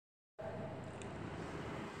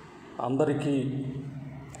అందరికీ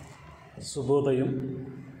శుభోదయం.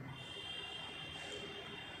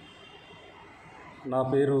 నా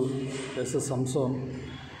పేరు ఎస్ సంసోన్.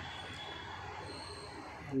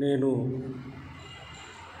 నేను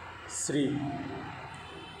శ్రీ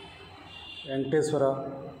వెంకటేశ్వర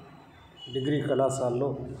డిగ్రీ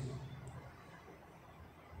కళాశాలలో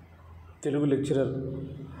Telugu lecturer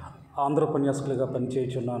Andhra ఉపన్యాసకులుగా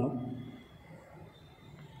పనిచేయుచున్నాను.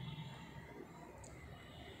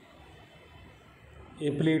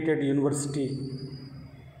 Affiliated university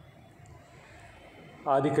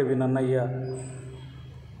ఆదికవి నన్నయ్య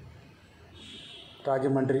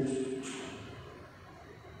రాజమండ్రి,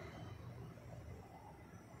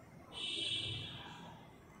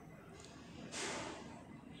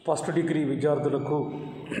 ఫస్ట్ డిగ్రీ విద్యార్థులకు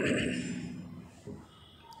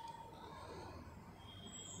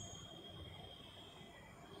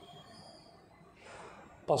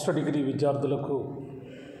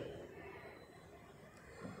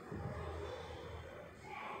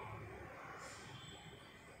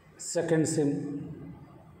సెకండ్ సెమ్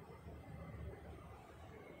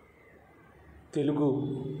తెలుగు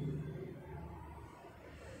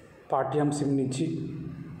పాఠ్యాంశం నుంచి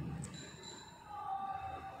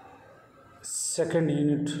సెకండ్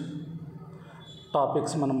యూనిట్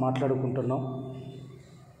టాపిక్స్ మనం మాట్లాడుకుంటున్నాం.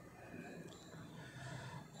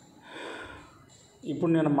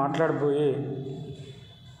 ఇప్పుడు నేను మాట్లాడబోయే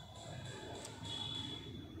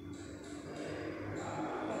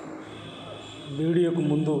వీడియోకు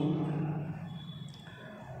ముందు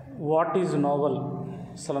వాట్ ఈజ్ నావల్,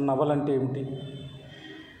 అసలు నవల్ అంటే ఏమిటి,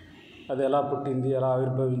 అది ఎలా పుట్టింది, ఎలా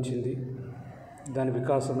ఆవిర్భవించింది, దాని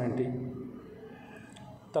వికాసం ఏంటి,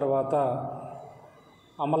 తర్వాత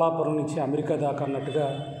అమలాపురం నుంచి అమెరికా దాకా అన్నట్టుగా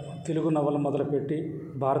తెలుగు నవలు మొదలుపెట్టి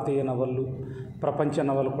భారతీయ నవళ్ళు, ప్రపంచ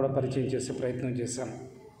నవలు కూడా పరిచయం చేసే ప్రయత్నం చేశాను.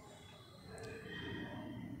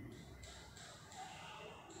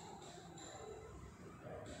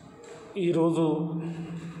 ఈరోజు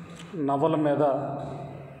నవల మీద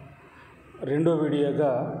రెండో వీడియోగా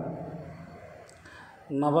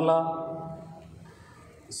నవల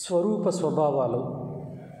స్వరూప స్వభావాలు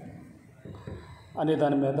అనే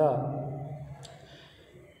దాని మీద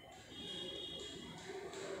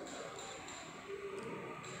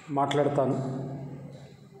మాట్లాడతాను.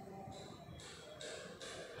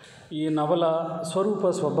 ఈ నవల స్వరూప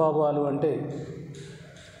స్వభావాలు అంటే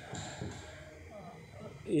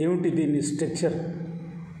ఏమిటి, దీని స్ట్రక్చర్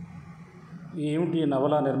ఏమిటి,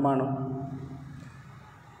 నవల నిర్మాణం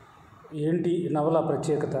ఏంటి, నవల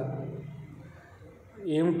ప్రత్యేకత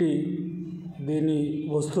ఏమిటి, దీని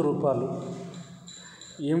వస్తు రూపాలు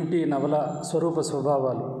ఏమిటి, నవల స్వరూప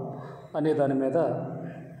స్వభావాలు అనే దాని మీద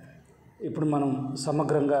ఇప్పుడు మనం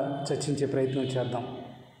సమగ్రంగా చర్చించే ప్రయత్నం చేద్దాం.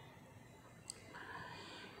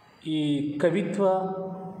 ఈ కవిత్వ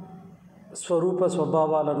స్వరూప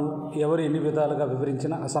స్వభావాలను ఎవరు ఎన్ని విధాలుగా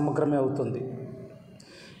వివరించినా అసమగ్రమే అవుతుంది.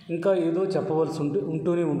 ఇంకా ఏదో చెప్పవలసి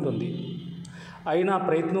ఉంటూనే ఉంటుంది, అయినా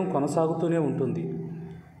ప్రయత్నం కొనసాగుతూనే ఉంటుంది.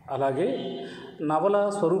 అలాగే నవల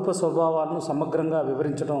స్వరూప స్వభావాలను సమగ్రంగా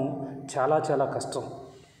వివరించడం చాలా చాలా కష్టం.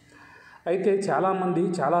 అయితే చాలామంది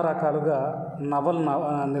చాలా రకాలుగా నవలను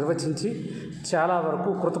నిర్వచించి చాలా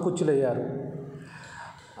వరకు కృతకృత్యులయ్యారు.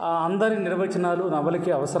 అందరి నిర్వచనాలు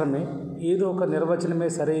నవలకి అవసరమే, ఏదో ఒక నిర్వచనమే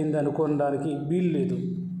సరైంది అనుకోవడానికి వీలు లేదు.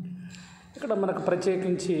 ఇక్కడ మనకు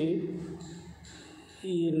ప్రత్యేకించి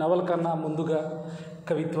ఈ నవల కన్నా ముందుగా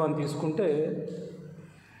కవిత్వాన్ని తీసుకుంటే,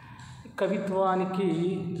 కవిత్వానికి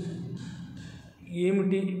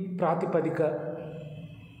ఏమిటి ప్రాతిపదిక,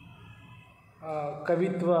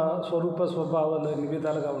 కవిత్వ స్వరూప స్వభావాలు ఎన్ని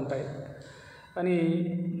విధాలుగా ఉంటాయి అని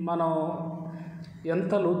మనం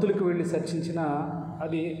ఎంత లోతులకు వెళ్ళి చర్చించినా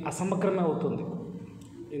అది అసమగ్రమే అవుతుంది.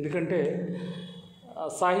 ఎందుకంటే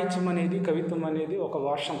సాహిత్యం అనేది, కవిత్వం అనేది ఒక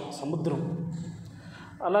వర్షం, సముద్రం.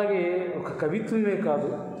 అలాగే ఒక కవిత్వమే కాదు,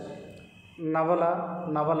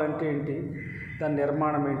 నవల అంటే ఏంటి, దాని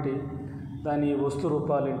నిర్మాణం ఏంటి, దాని వస్తు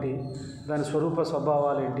రూపాలు ఏంటి, దాని స్వరూప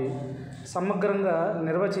స్వభావాలు ఏంటి, సమగ్రంగా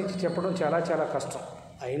నిర్వచించి చెప్పడం చాలా చాలా కష్టం.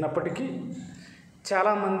 అయినప్పటికీ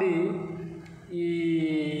చాలామంది ఈ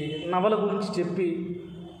నవల గురించి చెప్పి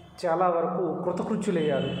చాలా వరకు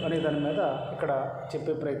కృతకృత్యులయ్యారు అనే దాని మీద ఇక్కడ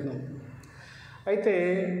చెప్పే ప్రయత్నం. అయితే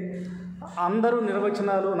అందరూ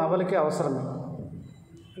నిర్వచనాలు నవలకే అవసరమే.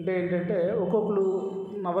 అంటే ఏంటంటే ఒక్కొక్కరు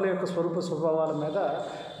నవల యొక్క స్వరూప స్వభావాల మీద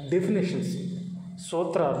డెఫినేషన్స్,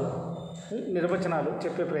 సూత్రాలు, నిర్వచనాలు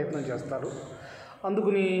చెప్పే ప్రయత్నం చేస్తారు.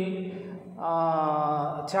 అందుకని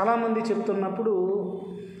చాలామంది చెప్తున్నప్పుడు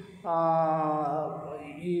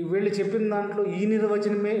వీళ్ళు చెప్పిన దాంట్లో ఈ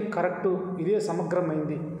నిర్వచనమే కరెక్టు, ఇదే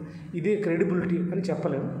సమగ్రమైంది, ఇదే క్రెడిబిలిటీ అని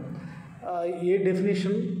చెప్పలేము. ఏ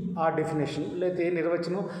డెఫినేషన్ ఆ డెఫినేషన్, లేకపోతే ఏ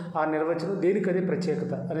నిర్వచనం ఆ నిర్వచనం దేనికదే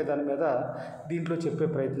ప్రత్యేకత అనే దాని మీద దీంట్లో చెప్పే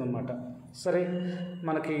ప్రయత్నం అన్నమాట. సరే,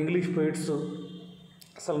 మనకి ఇంగ్లీష్ పోయిట్స్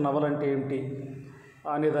అసలు నవల అంటే ఏమిటి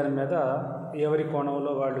అనే దాని మీద ఎవరి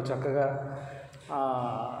కోణంలో వాళ్ళు చక్కగా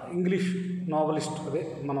ఇంగ్లీష్ నావలిస్ట్, అదే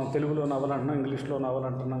మనం తెలుగులో నవల అంటున్నాం, ఇంగ్లీష్లో నవల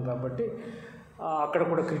అంటున్నాం కాబట్టి అక్కడ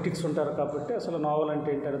కూడా క్రిటిక్స్ ఉంటారు కాబట్టి అసలు నావల్ అంటే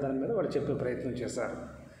ఏంటనే దాని మీద వాళ్ళు చెప్పే ప్రయత్నం చేశారు.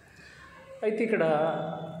 అయితే ఇక్కడ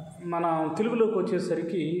మన తెలుగులోకి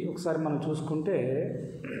వచ్చేసరికి ఒకసారి మనం చూసుకుంటే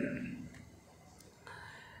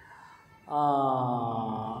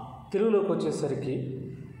తెలుగులోకి వచ్చేసరికి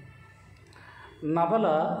నవల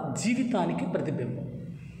జీవితానికి ప్రతిబింబం.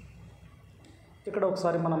 ఇక్కడ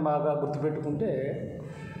ఒకసారి మనం బాగా గుర్తుపెట్టుకుంటే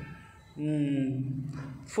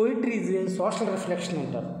poetry is a social reflection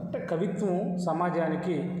అంటారు. అంటే కవిత్వం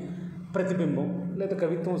సమాజానికి ప్రతిబింబం, లేదా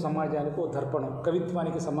కవిత్వం సమాజానికి ఒక దర్పణం,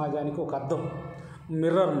 కవిత్వానికి సమాజానికి ఒక అద్దం,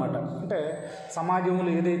 మిర్రర్ అన్నమాట. అంటే సమాజంలో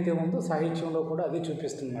ఏదైతే ఉందో సాహిత్యంలో కూడా అదే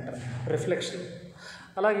చూపిస్తుంది అన్నమాట, రిఫ్లెక్షన్.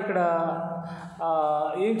 అలాగే ఇక్కడ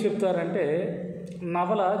ఏం చెప్తారంటే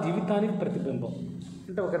నవల జీవితానికి ప్రతిబింబం.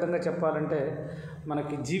 అంటే ఒక విధంగా చెప్పాలంటే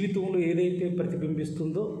మనకి జీవితంలో ఏదైతే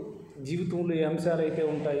ప్రతిబింబిస్తుందో, జీవితంలో ఏ అంశాలు అయితే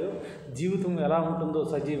ఉంటాయో, జీవితం ఎలా ఉంటుందో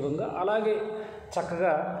సజీవంగా అలాగే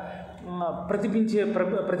చక్కగా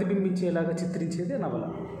ప్రతిబింబించేలాగా చిత్రించేదే నవల.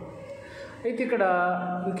 అయితే ఇక్కడ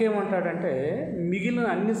ఇంకేమంటాడంటే మిగిలిన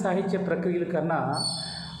అన్ని సాహిత్య ప్రక్రియల కన్నా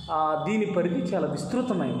దీని పరిధి చాలా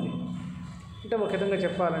విస్తృతమైంది. అంటే ఒక విధంగా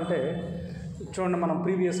చెప్పాలంటే చూడండి, మనం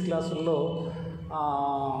ప్రీవియస్ క్లాసుల్లో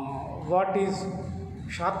వాట్ ఈజ్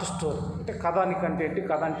షార్ట్ స్టోరీ, అంటే కథానికంటే ఏంటి,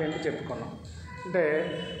 కథ అంటే ఏంటి చెప్పుకున్నాం. అంటే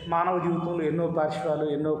మానవ జీవితంలో ఎన్నో పార్శ్వాలు,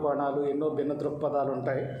 ఎన్నో కోణాలు, ఎన్నో భిన్న దృక్పథాలు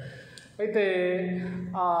ఉంటాయి. అయితే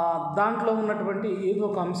దాంట్లో ఉన్నటువంటి ఏదో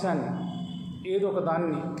ఒక అంశాన్ని, ఏదో ఒక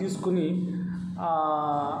దాన్ని తీసుకుని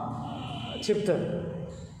చెప్తారు.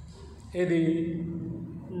 ఏది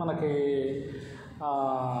మనకి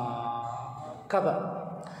కథ.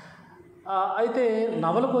 అయితే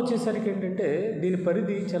నవలకు వచ్చేసరికి ఏంటంటే దీని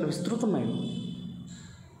పరిధి చాలా విస్తృతమైనది,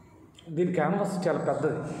 దీని క్యాన్వాస్ చాలా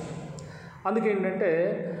పెద్దది. అందుకేంటంటే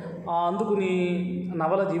అందుకుని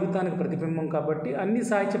నవల జీవితానికి ప్రతిబింబం కాబట్టి అన్ని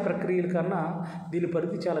సాహిత్య ప్రక్రియల కన్నా దీని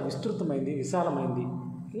పరిధి చాలా విస్తృతమైంది, విశాలమైంది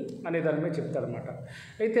అనే దాని మీద చెప్తారన్నమాట.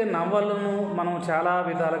 అయితే నవలను మనం చాలా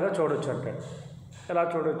విధాలుగా చూడొచ్చు అంటాడు. ఎలా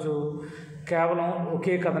చూడొచ్చు? కేవలం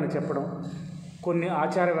ఒకే కథని చెప్పడం, కొన్ని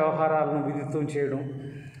ఆచార వ్యవహారాలను విదితం చేయడం,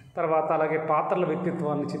 తర్వాత అలాగే పాత్రల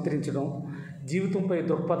వ్యక్తిత్వాన్ని చిత్రించడం, జీవితంపై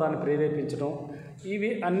దృక్పథాన్ని ప్రేరేపించడం, ఇవి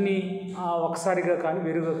అన్నీ ఒకసారిగా కానీ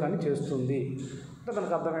వేరుగా కానీ చేస్తుంది. అంటే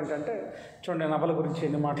దానికి అర్థం ఏంటంటే చూడండి, నవల గురించి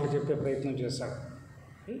ఎన్ని మాటలు చెప్పే ప్రయత్నం చేశాడు.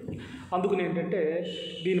 అందుకని ఏంటంటే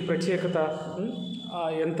దీని ప్రత్యేకత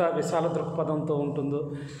ఎంత విశాల దృక్పథంతో ఉంటుందో,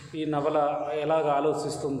 ఈ నవల ఎలాగ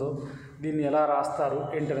ఆలోచిస్తుందో, దీన్ని ఎలా రాస్తారు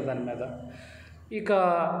ఏంటనే దాని మీద. ఇక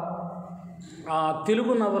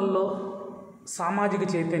తెలుగు నవల్లో సామాజిక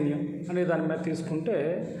చైతన్యం అనే దాని మీద తీసుకుంటే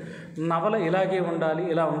నవల ఇలాగే ఉండాలి,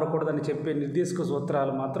 ఇలా ఉండకూడదని చెప్పే నిర్దేశక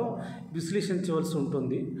సూత్రాలు మాత్రం విశ్లేషించవలసి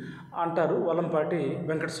ఉంటుంది అంటారు వల్లంపాటి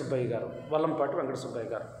వెంకట సుబ్బయ్య గారు.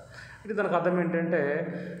 అంటే దానికి అర్థం ఏంటంటే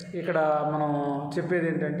ఇక్కడ మనం చెప్పేది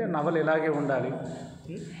ఏంటంటే నవల ఇలాగే ఉండాలి,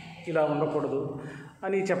 ఇలా ఉండకూడదు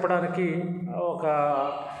అని చెప్పడానికి ఒక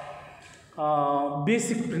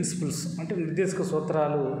బేసిక్ ప్రిన్సిపల్స్, అంటే నిర్దేశక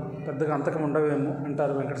సూత్రాలు పెద్దగా అంతకం ఉండవేమో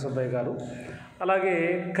అంటారు వెంకట సుబ్బయ్య గారు. అలాగే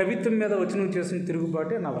కవిత్వం మీద వచనం చేసిన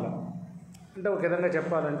తిరుగుబాటే నవల. అంటే ఒక విధంగా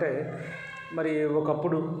చెప్పాలంటే మరి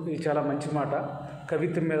ఒకప్పుడు ఇది చాలా మంచి మాట,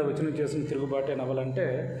 కవిత్వం మీద వచనం చేసిన తిరుగుబాటే నవల. అంటే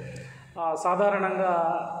సాధారణంగా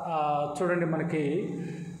చూడండి,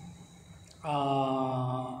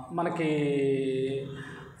 మనకి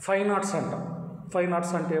ఫైన్ ఆర్ట్స్ అంటాం. ఫైన్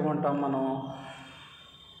ఆర్ట్స్ అంటే ఏమంటాం మనం?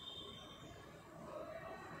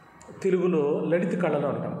 తెలుగులో లలిత కళలు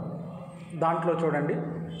అంటాం. దాంట్లో చూడండి,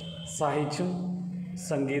 సాహిత్యం,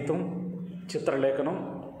 సంగీతం, చిత్రలేఖనం,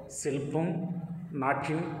 శిల్పం,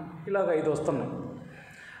 నాట్యం, ఇలాగ 5 వస్తున్నాయి.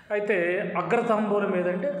 అయితే అగ్రతాంబూలం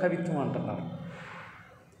ఏదంటే కవిత్వం అంటున్నారు.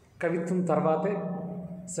 కవిత్వం తర్వాతే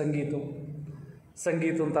సంగీతం,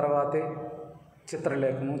 సంగీతం తర్వాతే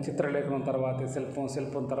చిత్రలేఖనం, చిత్రలేఖనం తర్వాతే శిల్పం,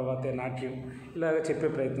 శిల్పం తర్వాతే నాట్యం, ఇలాగ చెప్పే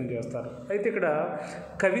ప్రయత్నం చేస్తారు. అయితే ఇక్కడ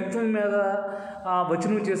కవిత్వం మీద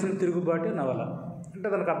వచనం చేసిన తిరుగుబాటే నవల. అంటే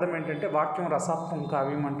దానికి అర్థం ఏంటంటే వాక్యం రసాత్మకం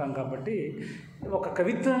కావ్యం అంటాం కాబట్టి ఒక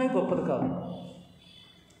కవిత్వమే గొప్పది కాదు.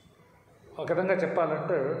 ఒక విధంగా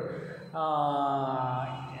చెప్పాలంటే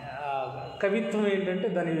కవిత్వం ఏంటంటే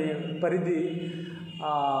దాని పరిధి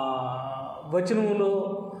వచనంలో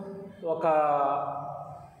ఒక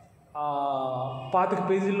 25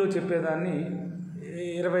 పేజీల్లో చెప్పేదాన్ని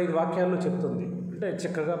 25 వాక్యాల్లో చెప్తుంది, అంటే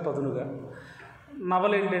చిక్కగా పదునుగా.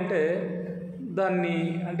 నవల ఏంటంటే దాన్ని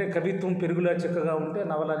అంటే కవిత్వం పెరుగులా చిక్కగా ఉంటే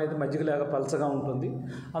నవల అనేది మజ్జిగలాగా పలచగా ఉంటుంది.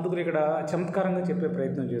 అందుకని ఇక్కడ చమత్కారంగా చెప్పే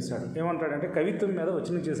ప్రయత్నం చేశాడు. ఏమంటాడంటే కవిత్వం మీద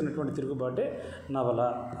వచనం చేసినటువంటి తిరుగుబాటే నవల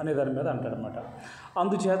అనే దాని మీద అంటాడనమాట.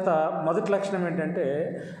 అందుచేత మొదటి లక్షణం ఏంటంటే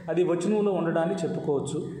అది వచనంలో ఉండడాన్ని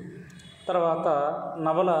చెప్పుకోవచ్చు. తర్వాత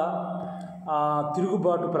నవల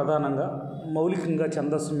తిరుగుబాటు ప్రధానంగా మౌలికంగా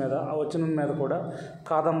ఛందస్సు మీద ఆ వచనం మీద కూడా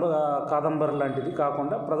కాదంబరి లాంటిది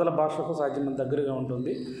కాకుండా ప్రజల భాషకు సాధ్యమైన దగ్గరగా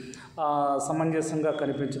ఉంటుంది. సమంజసంగా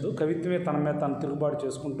కనిపించదు. కవిత్వమే తన మీద తాను తిరుగుబాటు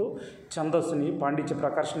చేసుకుంటూ ఛందస్సుని పాండిత్య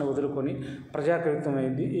ప్రకర్షణ వదులుకొని ప్రజా కవిత్వం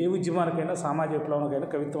అయింది. ఏ ఉద్యమానికైనా సామాజిక విప్లవానికైనా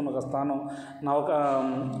కవిత్వం ఒక స్థానం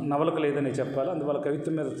నవలకు లేదని చెప్పాలి. అందువల్ల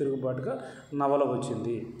కవిత్వం మీద తిరుగుబాటుగా నవల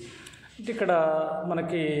వచ్చింది. ఇక్కడ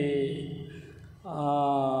మనకి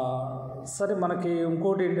సరే మనకి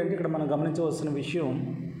ఇంకోటి ఏంటంటే ఇక్కడ మనం గమనించవలసిన విషయం,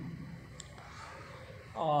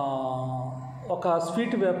 ఒక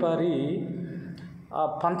స్వీట్ వ్యాపారి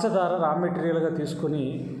పంచదార రా మెటీరియల్గా తీసుకొని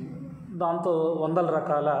దాంతో వందల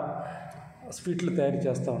రకాల స్వీట్లు తయారు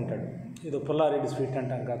చేస్తూ ఉంటాడు. ఇది పుల్లారెడ్డి స్వీట్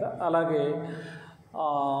అంటాం కదా. అలాగే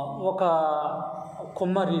ఒక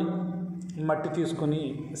కొమ్మరి మట్టి తీసుకొని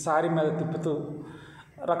సారి మీద తిప్పుతూ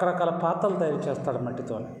రకరకాల పాత్రలు తయారు చేస్తాడు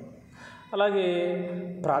మట్టితో. అలాగే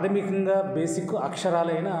ప్రాథమికంగా బేసిక్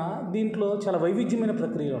అక్షరాలైన దీంట్లో చాలా వైవిధ్యమైన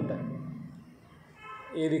ప్రక్రియలు ఉంటాయి.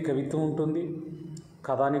 ఏది కవిత్వం ఉంటుంది,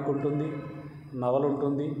 కథానిక ఉంటుంది, నవల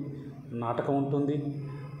ఉంటుంది, నాటకం ఉంటుంది,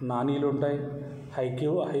 నానీలు ఉంటాయి,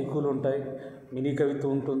 హైకూలు ఉంటాయి, మినీ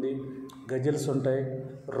కవిత్వం ఉంటుంది, గజల్స్ ఉంటాయి,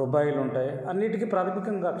 రుబాయిలు ఉంటాయి. అన్నిటికీ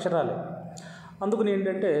ప్రాథమికంగా అక్షరాలే. అందుకని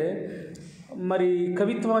ఏంటంటే మరి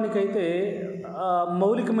కవిత్వానికైతే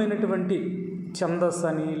మౌలికమైనటువంటి ఛందస్సు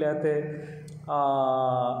అని లేకపోతే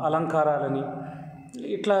అలంకారాలని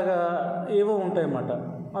ఇట్లాగా ఏవో ఉంటాయన్నమాట.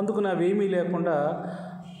 అందుకని అవేమీ లేకుండా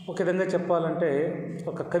ఒక విధంగా చెప్పాలంటే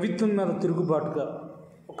ఒక కవిత్వం మీద తిరుగుబాటుగా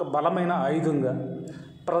ఒక బలమైన ఆయుధంగా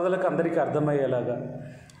ప్రజలకు అందరికీ అర్థమయ్యేలాగా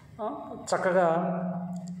చక్కగా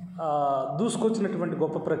దూసుకొచ్చినటువంటి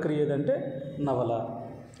గొప్ప ప్రక్రియ ఏదంటే నవల.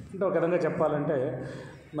 అంటే ఒక విధంగా చెప్పాలంటే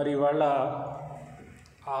మరి వాళ్ళ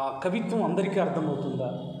కవిత్వం అందరికీ అర్థమవుతుందా,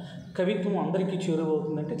 కవిత్వం అందరికీ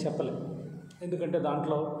చేరువవుతుందంటే చెప్పలేము. ఎందుకంటే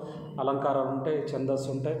దాంట్లో అలంకారాలు ఉంటాయి, ఛందస్సు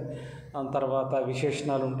ఉంటాయి, తర్వాత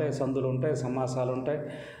విశేషణాలు ఉంటాయి, సందులు ఉంటాయి, సమాసాలు ఉంటాయి.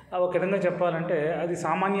 ఒక విధంగా చెప్పాలంటే అది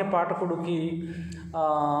సామాన్య పాఠకుడికి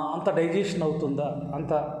అంత డైజెషన్ అవుతుందా?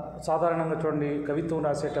 అంత సాధారణంగా చూడండి, కవిత్వం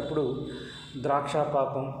రాసేటప్పుడు ద్రాక్ష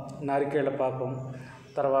పాకం, నారికేళ్ల పాకం,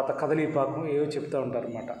 తర్వాత కదలీ పాకం ఏవో చెప్తూ ఉంటారు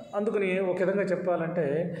అన్నమాట. అందుకని ఒక విధంగా చెప్పాలంటే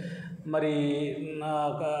మరి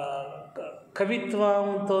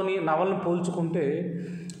కవిత్వంతో నవలను పోల్చుకుంటే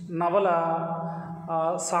నవల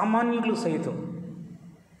సామాన్యులు సైతం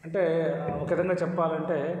అంటే ఒక విధంగా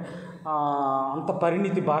చెప్పాలంటే అంత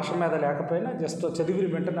పరిణితి భాష మీద లేకపోయినా జస్ట్ చదివిన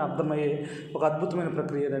వెంటనే అర్థమయ్యే ఒక అద్భుతమైన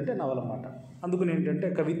ప్రక్రియ ఏదంటే నవల అన్నమాట. అందుకని ఏంటంటే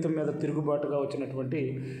కవిత్వం మీద తిరుగుబాటుగా వచ్చినటువంటి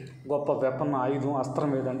గొప్ప వెపన్, ఆయుధం,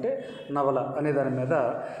 అస్త్రం ఏదంటే నవల అనే దాని మీద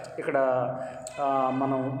ఇక్కడ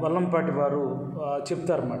మనం వల్లంపాటి వారు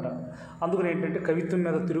చెప్తారన్నమాట. అందుకని ఏంటంటే కవిత్వం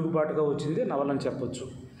మీద తిరుగుబాటుగా వచ్చింది నవలని చెప్పొచ్చు.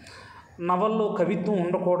 నవల్లో కవిత్వం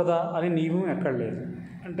ఉండకూడదా అని నియమం ఎక్కడ లేదు.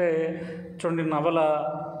 అంటే చూడండి, నవల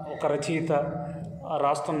ఒక రచయిత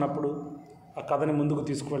రాస్తున్నప్పుడు ఆ కథని ముందుకు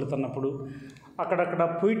తీసుకువెళ్తున్నప్పుడు అక్కడక్కడ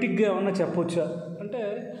పొయిటిక్గా ఏమన్నా చెప్పొచ్చా అంటే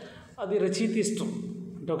అది రచయిత ఇష్టం.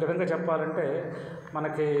 అంటే ఒక విధంగా చెప్పాలంటే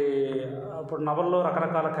మనకి ఇప్పుడు నవల్లో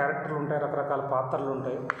రకరకాల క్యారెక్టర్లు ఉంటాయి, రకరకాల పాత్రలు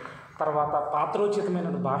ఉంటాయి. తర్వాత పాత్రోచితమైన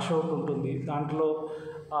భాష ఒకటి ఉంటుంది, దాంట్లో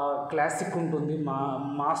క్లాసిక్ ఉంటుంది,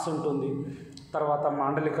 మాస్ ఉంటుంది, తర్వాత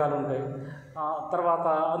మాండలికాలు ఉంటాయి. తర్వాత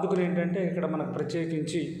అందుకని ఏంటంటే ఇక్కడ మనకు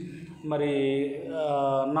ప్రత్యేకించి మరి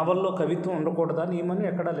నవల్లో కవిత్వం ఉండకూడదా నియమని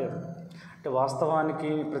ఎక్కడా లేదు. అంటే వాస్తవానికి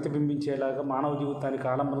ప్రతిబింబించేలాగా, మానవ జీవితానికి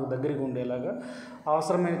ఆలంబనకు దగ్గరగా ఉండేలాగా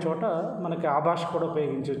అవసరమైన చోట మనకి ఆ భాష కూడా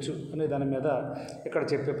ఉపయోగించవచ్చు అనే దాని మీద ఇక్కడ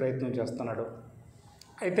చెప్పే ప్రయత్నం చేస్తున్నాడు.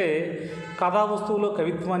 అయితే కథా వస్తువులో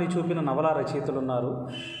కవిత్వాన్ని చూపిన నవలా రచయితలు ఉన్నారు,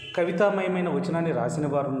 కవితామయమైన వచనాన్ని రాసిన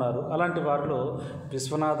వారు ఉన్నారు. అలాంటి వారిలో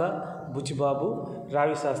విశ్వనాథ, బుచ్చిబాబు,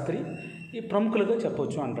 రావి శాస్త్రి ఈ ప్రముఖులుగా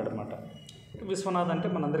చెప్పవచ్చు అంటాడనమాట. విశ్వనాథ్ అంటే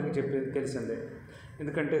మనందరికీ తెలిసిందే.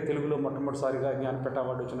 ఎందుకంటే తెలుగులో మొట్టమొదటిసారిగా జ్ఞానపీఠ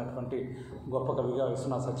అవార్డు వచ్చినటువంటి గొప్ప కవిగా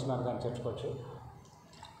విశ్వనాథ సత్యనారాయణ గారిని చేర్చుకోవచ్చు.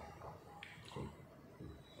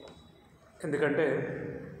 ఎందుకంటే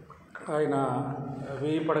ఆయన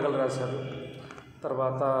 1000 పడగలు రాశారు.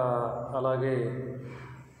 తర్వాత అలాగే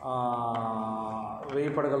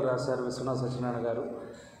 1000 పడగలు రాశారు విశ్వనాథ సత్యనారాయణ గారు.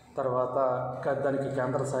 తర్వాత దానికి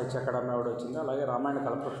కేంద్ర సాహిత్య అకాడమీ అవార్డు వచ్చింది. అలాగే రామాయణ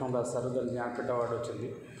కల్పవృక్షం రాశారు, దానికి జ్ఞానపీఠ అవార్డు వచ్చింది.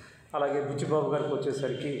 అలాగే బుచ్చిబాబు గారికి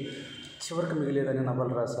వచ్చేసరికి చివరికి మిగిలేదని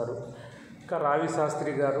నవలు రాశారు. ఇంకా రావి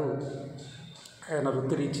శాస్త్రి గారు ఆయన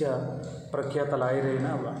వృత్తిరీత్యా ప్రఖ్యాత లాయర్ అయిన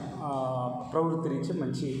ప్రవృత్తిరీత్యా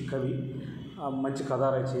మంచి కవి. మంచి కథా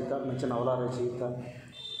రచయిత, మంచి నవలా రచయిత.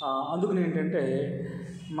 అందుకని ఏంటంటే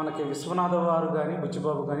మనకి విశ్వనాథ వారు కానీ,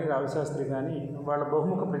 బుచ్చిబాబు కానీ, రావిశాస్త్రి కానీ వాళ్ళ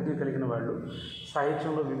బహుముఖ ప్రజ్ఞ కలిగిన వాళ్ళు.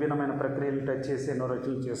 సాహిత్యంలో విభిన్నమైన ప్రక్రియలు టచ్ చేసి ఎన్నో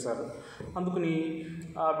రచనలు చేశారు. అందుకని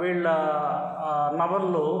వీళ్ళ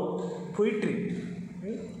నవల్లో పొయిట్రీ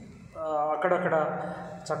అక్కడక్కడ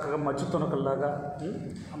చక్కగా మచ్చు తునకల్లాగా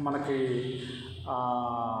మనకి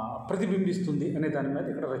ప్రతిబింబిస్తుంది అనే దాని మీద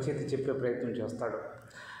ఇక్కడ రచయిత చెప్పే ప్రయత్నం చేస్తాడు.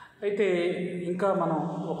 అయితే ఇంకా మనం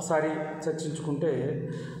ఒకసారి చర్చించుకుంటే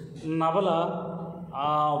నవల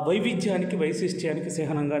వైవిధ్యానికి, వైశిష్ట్యానికి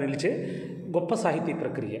చిహ్నంగా నిలిచే గొప్ప సాహితీ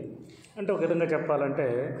ప్రక్రియ. అంటే ఒక విధంగా చెప్పాలంటే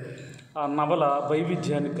నవల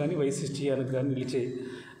వైవిధ్యానికి కానీ, వైశిష్ట్యానికి కానీ నిలిచే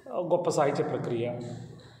గొప్ప సాహిత్య ప్రక్రియ.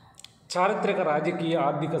 చారిత్రక, రాజకీయ,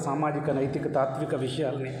 ఆర్థిక, సామాజిక, నైతిక, తాత్విక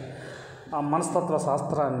విషయాల్ని, మనస్తత్వ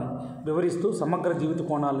శాస్త్రాన్ని వివరిస్తూ సమగ్ర జీవిత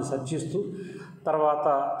కోణాలను చర్చిస్తూ తర్వాత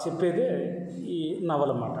చెప్పేదే ఈ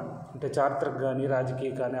నవల మాట. అంటే చారిత్రక కానీ,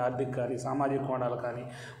 రాజకీయ కానీ, ఆర్థిక కానీ, సామాజిక కోణాలు కానీ,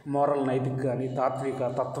 మోరల్, నైతిక కానీ, తాత్విక,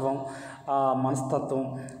 తత్వం, మనస్తత్వం,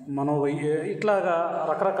 ఇట్లాగా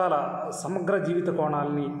రకరకాల సమగ్ర జీవిత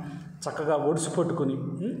కోణాలని చక్కగా ఒడిసిపట్టుకుని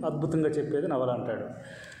అద్భుతంగా చెప్పేది నవల అంటాడు.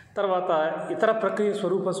 తర్వాత ఇతర ప్రక్రియ,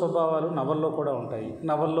 స్వరూప, స్వభావాలు నవల్లో కూడా ఉంటాయి.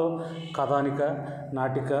 నవల్లో కథానిక,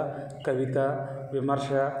 నాటిక, కవిత, విమర్శ,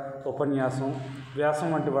 ఉపన్యాసం, వ్యాసం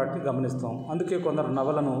వంటి వాటిని గమనిస్తాం. అందుకే కొందరు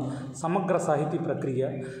నవలను సమగ్ర సాహితీ ప్రక్రియ,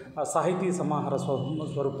 సాహితీ సమాహార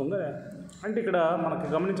స్వరూపంగా. అంటే ఇక్కడ మనకు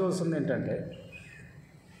గమనించవలసింది ఏంటంటే,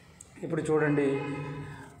 ఇప్పుడు చూడండి,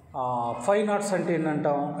 ఫైన్ ఆర్ట్స్ అంటే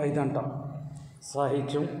ఏంటంటాం? 5 అంటాం: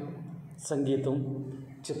 సాహిత్యం, సంగీతం,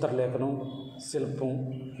 చిత్రలేఖనం, శిల్పం,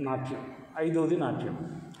 నాట్యం. 5వది నాట్యం.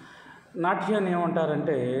 నాట్యాన్ని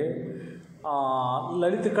ఏమంటారంటే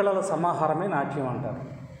లలిత కళల సమాహారమే నాట్యం అంటారు.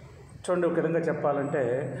 చూడండి, ఒక విధంగా చెప్పాలంటే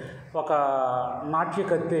ఒక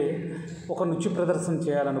నాట్యకత్తె ఒక నృత్య ప్రదర్శన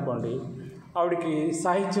చేయాలనుకోండి, ఆవిడికి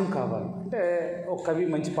సాహిత్యం కావాలి. అంటే ఒక కవి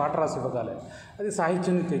మంచి పాట రాసి ఇవ్వగాలి, అది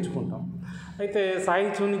సాహిత్యం నుంచి తెచ్చుకుంటాం. అయితే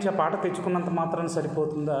సాహిత్యం నుంచి ఆ పాట తెచ్చుకున్నంత మాత్రాన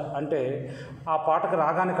సరిపోతుందా అంటే, ఆ పాటకు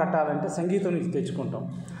రాగాన్ని కట్టాలంటే సంగీతం నుంచి తెచ్చుకుంటాం.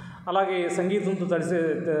 అలాగే సంగీతంతో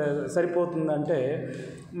సరిపోతుందంటే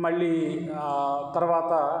మళ్ళీ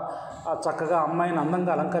తర్వాత చక్కగా అమ్మాయిని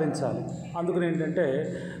అందంగా అలంకరించాలి. అందుకని ఏంటంటే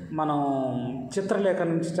మనం చిత్రలేఖ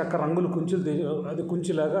నుంచి రంగులు అది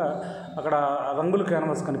కుంచులాగా అక్కడ రంగుల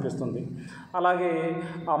క్యాన్వాస్ కనిపిస్తుంది. అలాగే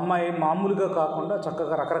అమ్మాయి మామూలుగా కాకుండా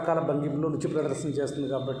చక్కగా రకరకాల భంగిమలో నృత్య ప్రదర్శన చేస్తుంది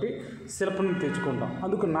కాబట్టి శిల్పం తెచ్చుకుంటాం.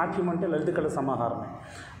 అందుకు నాట్యం అంటే లలిత కళ సమాహారమే.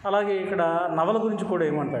 అలాగే ఇక్కడ నవల గురించి కూడా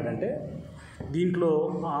ఏమంటాడంటే, దీంట్లో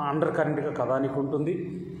అండర్ కరెంట్గా కథానిక ఉంటుంది,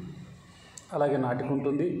 అలాగే నాటిక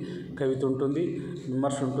ఉంటుంది, కవిత ఉంటుంది,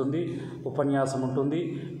 విమర్శ ఉంటుంది, ఉపన్యాసం ఉంటుంది,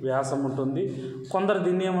 వ్యాసం ఉంటుంది. కొందరు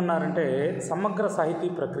దీన్ని ఏమన్నారంటే సమగ్ర సాహితీ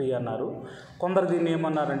ప్రక్రియ అన్నారు. కొందరు దీన్ని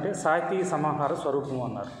ఏమన్నారంటే సాహితీ సమాహార స్వరూపం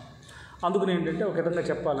అన్నారు. అందుకని ఏంటంటే ఒక విధంగా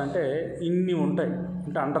చెప్పాలంటే ఇన్ని ఉంటాయి.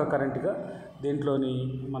 అంటే అండర్ కరెంట్గా దీంట్లోని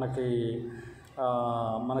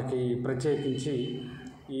మనకి ప్రత్యేకించి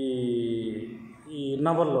ఈ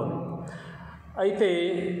నవల్లోని. అయితే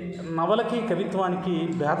నవలకి, కవిత్వానికి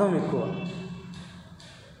భేదం ఎక్కువ.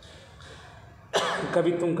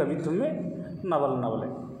 కవిత్వమే, నవలే.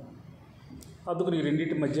 అందుకని ఈ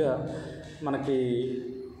రెండింటి మధ్య మనకి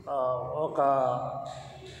ఒక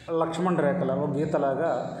లక్ష్మణ రేఖల, ఒక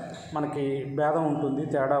గీతలాగా మనకి భేదం ఉంటుంది,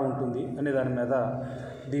 తేడా ఉంటుంది అనే దాని మీద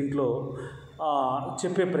దీంట్లో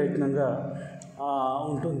చెప్పే ప్రయత్నంగా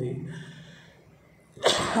ఉంటుంది.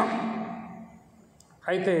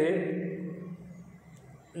 అయితే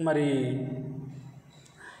మరి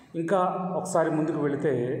ఇంకా ఒకసారి ముందుకు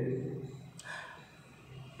వెళితే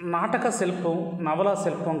నాటక శిల్పం నవలా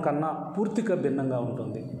శిల్పం కన్నా పూర్తిగా భిన్నంగా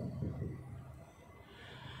ఉంటుంది.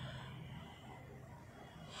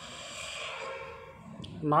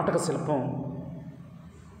 నాటక శిల్పం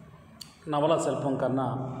నవలా శిల్పం కన్నా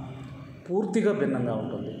పూర్తిగా భిన్నంగా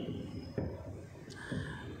ఉంటుంది.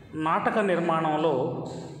 నాటక నిర్మాణంలో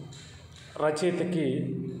రచయితకి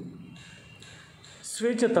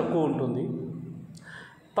స్వేచ్ఛ తక్కువ ఉంటుంది.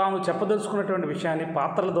 తాను చెప్పదలుచుకున్నటువంటి విషయాన్ని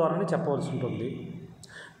పాత్రల ద్వారానే చెప్పవలసి ఉంటుంది.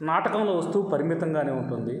 నాటకంలో వస్తువు పరిమితంగానే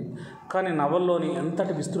ఉంటుంది, కానీ నవల్లోని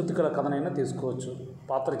ఎంతటి విస్తృతి గల కథనైనా తీసుకోవచ్చు.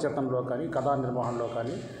 పాత్రచిత్రంలో కానీ, కథా నిర్వహణలో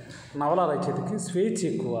కానీ నవల రచయితకి స్వేచ్ఛ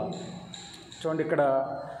ఎక్కువ. చూడండి, ఇక్కడ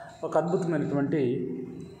ఒక అద్భుతమైనటువంటి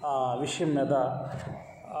విషయం మీద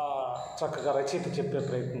చక్కగా రచయిత చెప్పే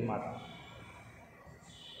ప్రయత్నం అన్నమాట.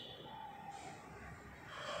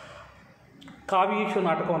 కావ్యేషు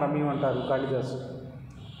నాటకం రమ్యం అంటారు కాళిదాసు.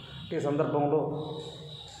 ఈ సందర్భంలో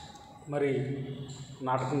మరి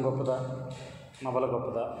నాటకం గొప్పదా, నవల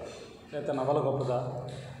గొప్పదా, లేదా నవల గొప్పదా,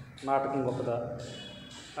 నాటకం గొప్పదా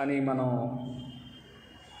అని మనం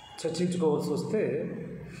చర్చించుకోవాల్సి వస్తే,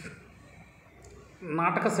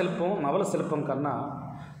 నాటక శిల్పం నవల శిల్పం కన్నా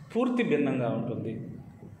పూర్తి భిన్నంగా ఉంటుంది.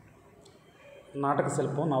 నాటక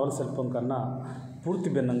శిల్పం నవల శిల్పం కన్నా పూర్తి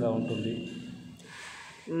భిన్నంగా ఉంటుంది.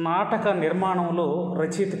 నాటక నిర్మాణంలో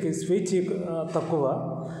రచయితకి స్వేచ్ఛ తక్కువ.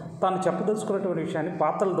 తాను చెప్పదలుచుకున్నటువంటి విషయాన్ని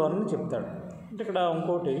పాత్రల ద్వారానే చెప్తాడు. అంటే ఇక్కడ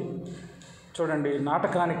ఇంకోటి చూడండి,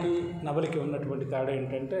 నాటకానికి నవలకి ఉన్నటువంటి తేడా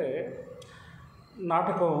ఏంటంటే,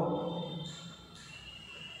 నాటకం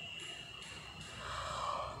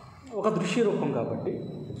ఒక దృశ్య రూపం కాబట్టి,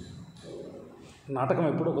 నాటకం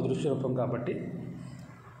ఎప్పుడు ఒక దృశ్య రూపం కాబట్టి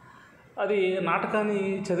అది నాటకాన్ని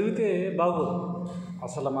చదివితే బాగోదు.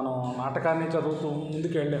 అసలు మనం నాటకాన్ని చదువుతూ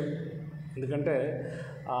ముందుకు వెళ్ళాం. ఎందుకంటే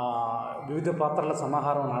వివిధ పాత్రల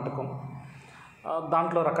సమాహారం నాటకం.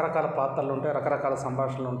 దాంట్లో రకరకాల పాత్రలు ఉంటాయి, రకరకాల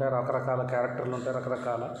సంభాషణలు ఉంటాయి, రకరకాల క్యారెక్టర్లు ఉంటాయి,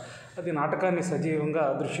 రకరకాల అది నాటకాన్ని సజీవంగా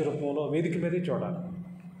దృశ్య రూపంలో వేదిక మీదే చూడాలి.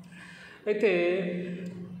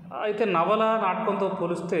 అయితే నవల నాటకంతో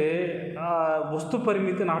పోలిస్తే వస్తు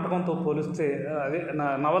పరిమితి నాటకంతో పోలిస్తే అదే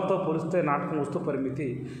నవలతో పోలిస్తే నాటకం వస్తు పరిమితి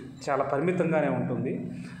చాలా పరిమితంగానే ఉంటుంది.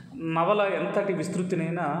 నవల ఎంతటి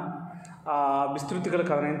విస్తృతినైనా విస్తృతి గల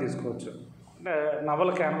కథనైనా తీసుకోవచ్చు. అంటే నవల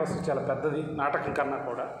క్యాన్వాస్ చాలా పెద్దది నాటకం కన్నా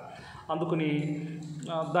కూడా, అందుకని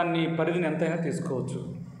దాన్ని పరిధిని ఎంతైనా తీసుకోవచ్చు.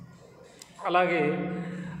 అలాగే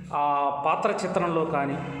పాత్ర చిత్రణలో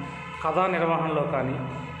కానీ కథా నిర్వహణలో కానీ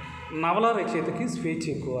నవల రచయితకి స్వేచ్ఛ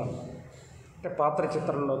ఎక్కువ. అంటే పాత్ర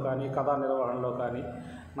చిత్రంలో కానీ కథా నిర్వహణలో కానీ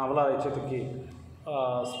నవల రచయితకి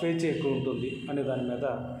స్వేచ్ఛ ఎక్కువ ఉంటుంది అనే దాని మీద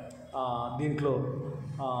దీంట్లో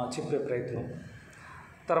చెప్పే ప్రయత్నం.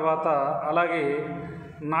 తర్వాత అలాగే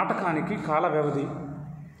నాటకానికి కాల వ్యవధి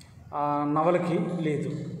నవలకి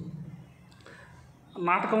లేదు.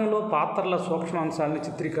 నాటకంలో పాత్రల సూక్ష్మాంశాలని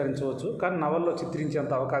చిత్రీకరించవచ్చు, కానీ నవల్లో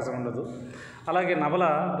చిత్రించేంత అవకాశం ఉండదు. అలాగే నవల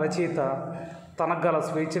రచయిత తనకు గల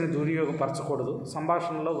స్వేచ్ఛని దుర్వినియోగపరచకూడదు.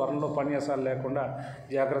 సంభాషణలో వర్ణంలో ఉపన్యాసాలు లేకుండా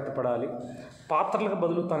జాగ్రత్త పడాలి. పాత్రలకు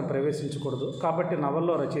బదులు తాను ప్రవేశించకూడదు. కాబట్టి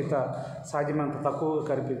నవల్లో రచయిత సాధ్యమైనంత తక్కువగా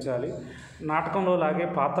కనిపించాలి. నాటకంలో లాగే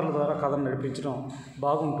పాత్రల ద్వారా కథను నడిపించడం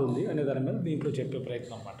బాగుంటుంది అనే దాని మీద దీంట్లో చెప్పే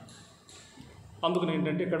ప్రయత్నం అన్నమాట. అందుకని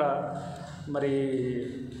ఏంటంటే ఇక్కడ మరి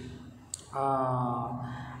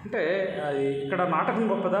అంటే ఇక్కడ నాటకం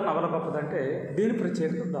గొప్పదా నవల గొప్పదంటే దేని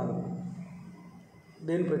ప్రత్యేకత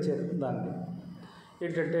దానిది.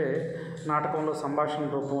 ఏంటంటే నాటకంలో సంభాషణ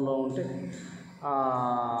రూపంలో ఉంటే,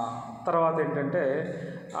 తర్వాత ఏంటంటే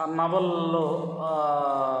నవల్లో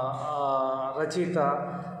రచయిత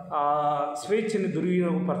స్వేచ్ఛని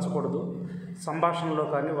దుర్వినియోగపరచకూడదు. సంభాషణలో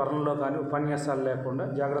కానీ వర్ణంలో కానీ ఉపన్యాసాలు లేకుండా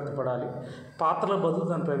జాగ్రత్త పడాలి. పాత్రల బదులు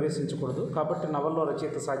దాన్ని ప్రవేశించకూడదు. కాబట్టి నవల్లో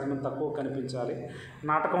రచయిత సాధ్యమైన తక్కువ కనిపించాలి.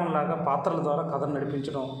 నాటకంలాగా పాత్రల ద్వారా కథను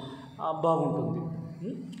నడిపించడం బాగుంటుంది.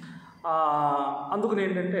 అందుకని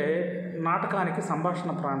ఏంటంటే నాటకానికి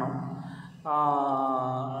సంభాషణ ప్రాణం.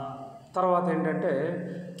 తర్వాత ఏంటంటే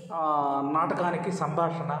నాటకానికి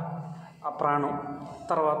సంభాషణ ప్రాణం,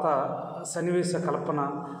 తర్వాత సన్నివేశ కల్పన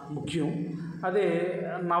ముఖ్యం. అదే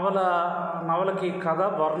నవలకి కథ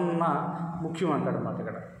వర్ణన ముఖ్యం అంటాడు అన్నమాట.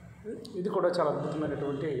 ఇక్కడ ఇది కూడా చాలా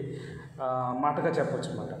అద్భుతమైనటువంటి మాటగా చెప్పవచ్చు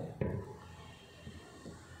అన్నమాట.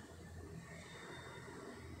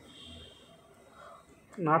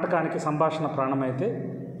 నాటకానికి సంభాషణ ప్రాణమైతే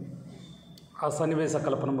ఆ సన్నివేశ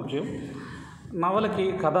కల్పన ముఖ్యం. నవలకి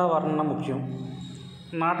కథా వర్ణన ముఖ్యం.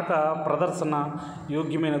 నాటక ప్రదర్శన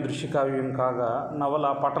యోగ్యమైన దృశ్యకావ్యం కాగా నవల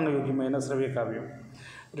పఠన యోగ్యమైన శ్రవ్యకావ్యం.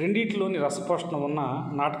 రెండింటిలోని రసపోషణ ఉన్న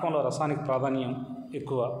నాటకంలో రసానికి ప్రాధాన్యం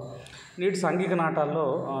ఎక్కువ. నేటి సాంఘిక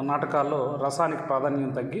నాటకాల్లో రసానికి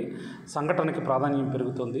ప్రాధాన్యం తగ్గి సంఘటనకి ప్రాధాన్యం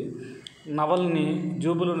పెరుగుతుంది. నవల్ని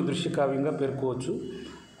జోబులోని దృశ్యకావ్యంగా పేర్కోవచ్చు.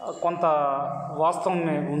 కొంత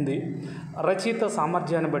వాస్తవమే ఉంది. రచయిత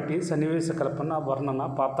సామర్థ్యాన్ని బట్టి సన్నివేశ కల్పన వర్ణన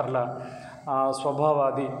పాత్రల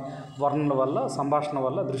స్వభావాది వర్ణనల వల్ల సంభాషణ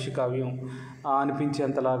వల్ల దృశ్యకావ్యం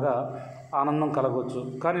అనిపించేంతలాగా ఆనందం కలగవచ్చు.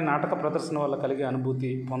 కానీ నాటక ప్రదర్శన వల్ల కలిగే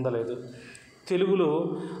అనుభూతి పొందలేదు. తెలుగులో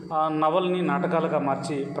నవల్ని నాటకాలుగా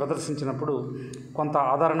మార్చి ప్రదర్శించినప్పుడు కొంత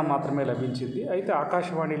ఆదరణ మాత్రమే లభించింది. అయితే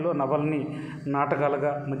ఆకాశవాణిలో నవల్ని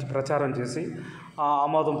నాటకాలుగా మంచి ప్రచారం చేసి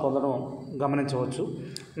ఆమోదం పొందడం గమనించవచ్చు.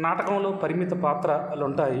 నాటకంలో పరిమిత పాత్రలు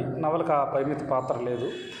ఉంటాయి, నవలకు ఆ పరిమిత పాత్ర లేదు.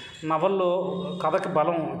 నవల్లో కథకి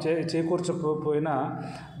బలం చేకూర్చకపోయినా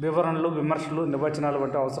వివరణలు విమర్శలు నిర్వచనాలు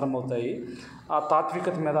వంటి అవసరం అవుతాయి. ఆ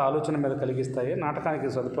తాత్వికత మీద ఆలోచన మీద కలిగిస్తాయి.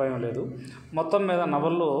 నాటకానికి సదుపాయం లేదు. మొత్తం మీద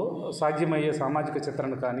నవల్లో సాధ్యమయ్యే సామాజిక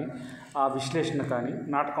చిత్రణ కానీ ఆ విశ్లేషణ కానీ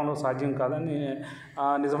నాటకంలో సాధ్యం కాదని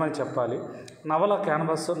నిజమని చెప్పాలి. నవల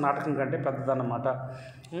క్యాన్వాస్ నాటకం కంటే పెద్దదన్నమాట.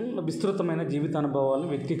 విస్తృతమైన జీవితానుభవాలను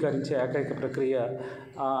వ్యక్తీకరించే ఏకైక ప్రక్రియ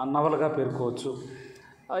నవలగా పేర్కోవచ్చు.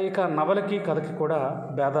 ఇక నవలకి కథకి కూడా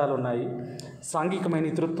భేదాలు ఉన్నాయి. సాంఘికమైన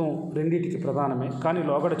ఇతృత్వం రెండింటికి ప్రధానమే. కానీ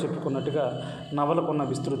లోగడ చెప్పుకున్నట్టుగా నవలకున్న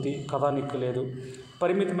విస్తృతి కథానిక లేదు.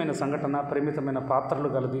 పరిమితమైన సంఘటన, పరిమితమైన పాత్రలు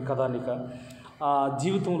గలది కథానిక.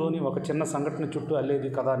 జీవితంలోని ఒక చిన్న సంఘటన చుట్టూ అల్లేది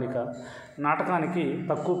కథానిక. నాటకానికి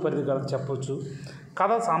తక్కువ పరిధి గలది చెప్పవచ్చు.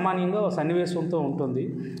 కథ సామాన్యంగా ఒక సన్నివేశంతో ఉంటుంది.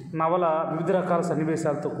 నవల వివిధ రకాల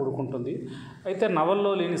సన్నివేశాలతో కూడుకుంటుంది. అయితే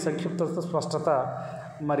నవల్లో లేని సంక్షిప్తత, స్పష్టత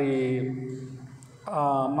మరి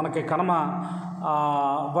మనకి కనమ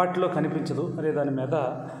వాటిలో కనిపించదు అనే దాని మీద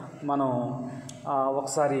మనం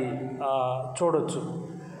ఒకసారి చూడవచ్చు.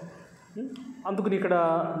 అందుకని ఇక్కడ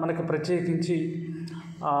మనకి ప్రత్యేకించి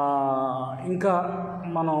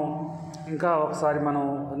ఇంకా ఒకసారి మనం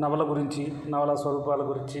నవల గురించి, నవల స్వరూపాల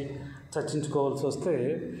గురించి చర్చించుకోవాల్సి వస్తే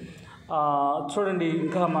చూడండి,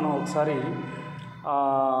 ఇంకా మనం ఒకసారి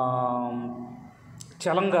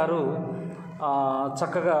చలం గారు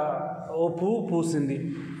చక్కగా ఓ పువ్వు పూసింది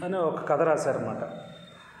అనే ఒక కథ రాశారన్నమాట.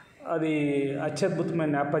 అది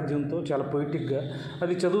అత్యద్భుతమైన నేపథ్యంతో చాలా పొయిటిక్గా,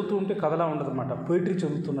 అది చదువుతూ ఉంటే కథలా ఉండదన్నమాట, పొయిటరీ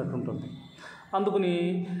చదువుతున్నట్టు ఉంటుంది. అందుకని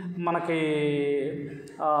మనకి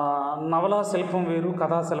నవలా శిల్పం వేరు,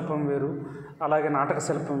 కథా శిల్పం వేరు, అలాగే నాటక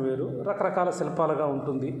శిల్పం వేరు, రకరకాల శిల్పాలుగా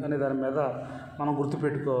ఉంటుంది అనే దాని మీద మనం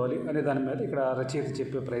గుర్తుపెట్టుకోవాలి అనే దాని మీద ఇక్కడ రచయిత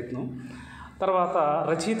చెప్పే ప్రయత్నం. తర్వాత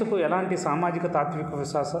రచయితకు ఎలాంటి సామాజిక తాత్విక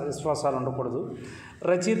విశ్వాసాలు ఉండకూడదు.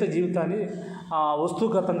 రచయిత జీవితాన్ని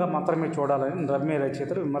వస్తుగతంగా మాత్రమే చూడాలని నమ్మే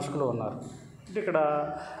రచయితలు, విమర్శకులు ఉన్నారు. అంటే ఇక్కడ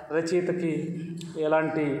రచయితకి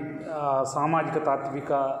ఎలాంటి సామాజిక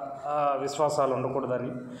తాత్విక విశ్వాసాలు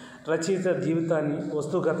ఉండకూడదని, రచయిత జీవితాన్ని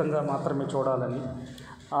వస్తుగతంగా మాత్రమే చూడాలని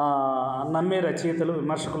నమ్మే రచయితలు,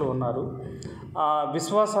 విమర్శకులు ఉన్నారు.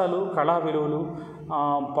 విశ్వాసాలు కళా విలువలు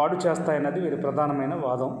పాడు చేస్తాయన్నది వీరి ప్రధానమైన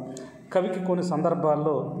వాదం. కవికి కొన్ని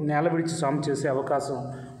సందర్భాల్లో నేల విడిచి సాము చేసే అవకాశం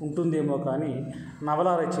ఉంటుందేమో, కానీ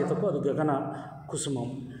నవలా రచయితకు అది గగన కుసుమం.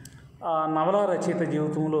 నవలా రచయిత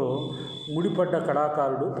జీవితంలో ముడిపడ్డ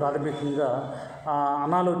కళాకారుడు ప్రాథమికంగా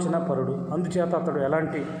అనాలోచన పరుడు. అందుచేత అతడు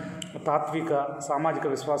ఎలాంటి తాత్విక సామాజిక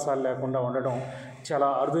విశ్వాసాలు లేకుండా ఉండడం చాలా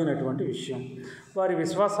అరుదైనటువంటి విషయం. వారి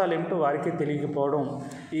విశ్వాసాలు ఏమిటో వారికే తెలియకపోవడం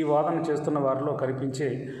ఈ వాదన చేస్తున్న వారిలో కనిపించే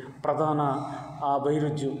ప్రధాన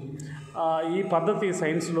వైరుధ్యం. ఈ పద్ధతి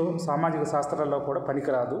సైన్స్లో, సామాజిక శాస్త్రాల్లో కూడా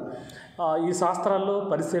పనికిరాదు. ఈ శాస్త్రాల్లో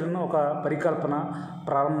పరిశీలన ఒక పరికల్పన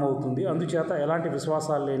ప్రారంభమవుతుంది. అందుచేత ఎలాంటి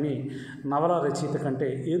విశ్వాసాలు లేని నవలా రచయిత కంటే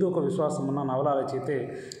ఏదో ఒక విశ్వాసం ఉన్న నవలా రచయితే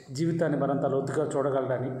జీవితాన్ని మరింత లోతుగా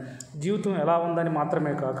చూడగలడని, జీవితం ఎలా ఉందని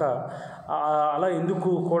మాత్రమే కాక అలా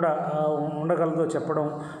ఎందుకు కూడా ఉండగలదో చెప్పడం,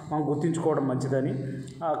 మనం గుర్తించుకోవడం మంచిదని,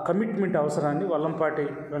 కమిట్మెంట్ అవసరాన్ని వల్లంపాటి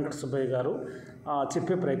వెంకట సుబ్బయ్య గారు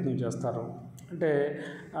చెప్పే ప్రయత్నం చేస్తారు. అంటే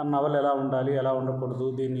నవల ఎలా ఉండాలి, ఎలా ఉండకూడదు,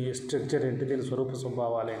 దీని స్ట్రక్చర్ ఏంటి, దీని స్వరూప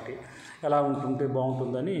స్వభావాలు ఏంటి, ఎలా ఉంటుంటే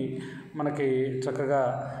బాగుంటుందని మనకి చక్కగా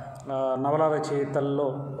నవలా రచయితల్లో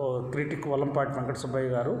క్రిటిక్ వల్లంపాటి వెంకట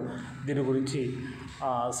సుబ్బయ్య గారు దీని గురించి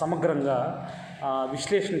సమగ్రంగా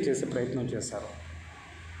విశ్లేషణ చేసే ప్రయత్నం చేశారు.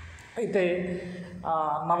 అయితే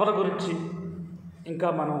నవల గురించి ఇంకా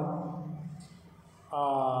మనం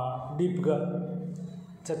డీప్గా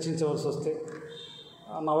చర్చించవలసి వస్తే,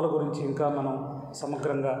 నవల గురించి ఇంకా మనం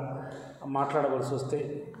సమగ్రంగా మాట్లాడవలసి వస్తే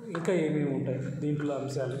ఇంకా ఏమేమి ఉంటాయి దీంట్లో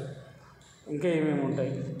అంశాలు, ఇంకా ఏమేమి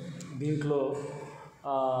ఉంటాయి దీంట్లో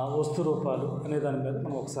వస్తు రూపాలు అనే దాని మీద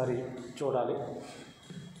మనం ఒకసారి చూడాలి.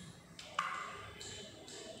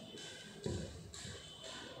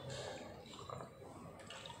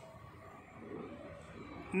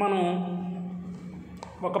 మనం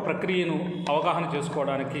ఒక ప్రక్రియను అవగాహన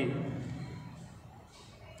చేసుకోవడానికి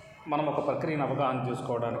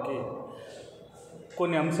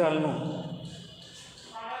కొన్ని అంశాలను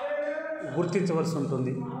గుర్తించవలసి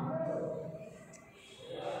ఉంటుంది.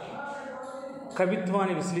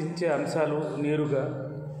 కవిత్వాన్ని విశ్లేషించే అంశాలు నేరుగా,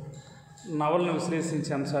 నవలను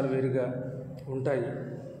విశ్లేషించే అంశాలు వేరుగా ఉంటాయి.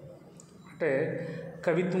 అంటే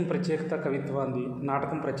కవిత్వం ప్రత్యేకత కవిత్వాన్ని,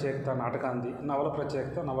 నాటకం ప్రత్యేకత నాటకాన్ని, నవల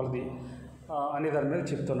ప్రత్యేకత నవలది అనే దాని మీద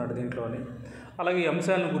చెప్తున్నాడు దీంట్లోని. అలాగే ఈ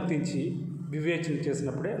అంశాలను గుర్తించి వివేచన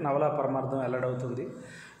చేసినప్పుడే నవల పరమార్థం వెల్లడవుతుంది.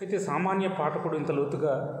 అయితే సామాన్య పాఠకుడు ఇంత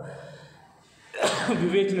లోతుగా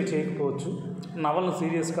వివేచన చేయకపోవచ్చు. నవలను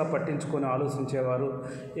సీరియస్గా పట్టించుకొని ఆలోచించేవారు,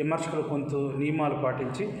 విమర్శకులు కొంత నియమాలు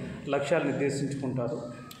పాటించి లక్ష్యాలు నిర్దేశించుకుంటారు.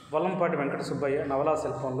 వల్లంపాటి వెంకట సుబ్బయ్య నవలా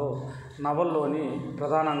శిల్పంలో నవల్లోని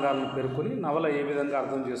ప్రధాన అంగాలను పేర్కొని నవల ఏ విధంగా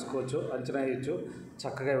అర్థం చేసుకోవచ్చో, అంచనా వేయచ్చో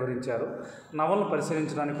చక్కగా వివరించారు. నవలను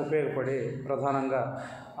పరిశీలించడానికి ఉపయోగపడే ప్రధానంగా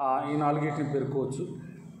ఈ నాలుగిటిని పేర్కోవచ్చు.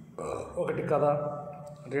 1 కథ,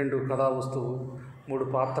 2 కథా వస్తువు, 3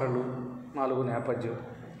 పాత్రలు, 4 నేపథ్యం.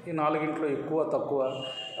 ఈ నాలుగింట్లో ఎక్కువ తక్కువ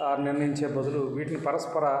నిర్ణయించే బదులు వీటిని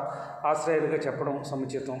పరస్పర ఆశ్రయాలుగా చెప్పడం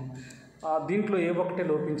సముచితం. దీంట్లో ఏ ఒక్కటే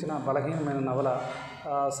లోపించినా బలహీనమైన నవల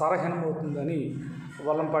సారహీనమవుతుందని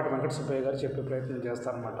వల్లంపాటి వెంకట సుబ్బయ్య గారు చెప్పే ప్రయత్నం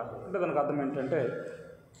చేస్తారన్నమాట. అంటే దానికి అర్థం ఏంటంటే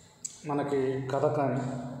మనకి కథ కానీ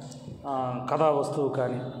కథా వస్తువు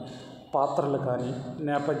కానీ పాత్రలు కానీ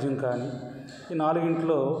నేపథ్యం కానీ ఈ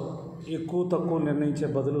నాలుగింట్లో ఎక్కువ తక్కువ నిర్ణయించే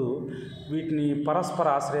బదులు వీటిని పరస్పర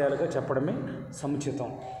ఆశ్రయాలుగా చెప్పడమే సముచితం.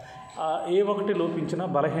 ఏ ఒకటి లోపించినా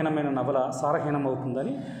బలహీనమైన నవల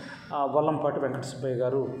సారహీనమవుతుందని వల్లంపాటి వెంకట సుబ్బయ్య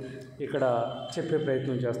గారు ఇక్కడ చెప్పే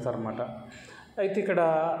ప్రయత్నం చేస్తారన్నమాట. అయితే ఇక్కడ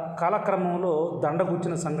కాలక్రమంలో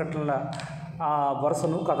దండగుచ్చిన సంఘటనల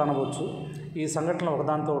వరుసను కథ అనవచ్చు. ఈ సంఘటన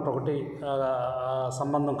ఒకదానితో ఒకటి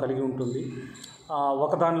సంబంధం కలిగి ఉంటుంది.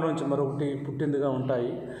 ఒకదానిలోంచి మరొకటి పుట్టిందిగా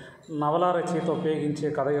ఉంటాయి. నవల రచయిత ఉపయోగించే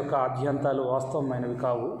కథ యొక్క ఆద్యంతాలు వాస్తవమైనవి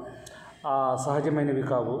కావు, సహజమైనవి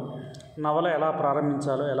కావు. నవల ఎలా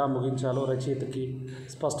ప్రారంభించాలో ఎలా ముగించాలో రచయితకి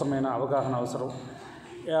స్పష్టమైన అవగాహన అవసరం.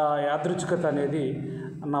 యాదృచ్ఛికత అనేది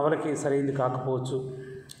నవలకి సరైనది కాకపోవచ్చు.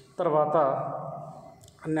 తర్వాత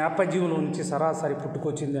నేపథ్యంలో నుంచి సరాసరి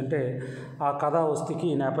పుట్టుకొచ్చిందంటే ఆ కథా వస్తుకి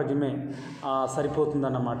నేపథ్యమే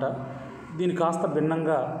సరిపోతుందన్నమాట. దీని కాస్త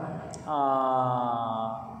భిన్నంగా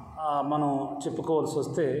మనం చెప్పుకోవాల్సి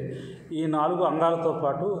వస్తే ఈ 4 అంగాలతో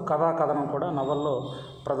పాటు కథనం కూడా నవల్లో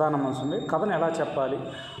ప్రధాన అంశమే. కథను ఎలా చెప్పాలి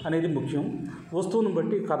అనేది ముఖ్యం. వస్తువును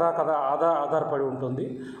బట్టి కథ ఆధారపడి ఉంటుంది.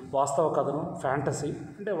 వాస్తవ కథనం, ఫ్యాంటసీ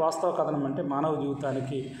అంటే వాస్తవ కథనం అంటే మానవ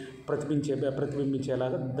జీవితానికి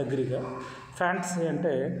ప్రతిబింబించేలాగా దగ్గరగా. ఫ్యాంటసీ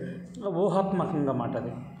అంటే ఊహాత్మకంగా మాట.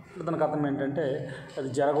 అది దానికి అర్థం ఏంటంటే అది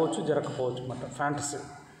జరగవచ్చు జరగకపోవచ్చు అన్నమాట.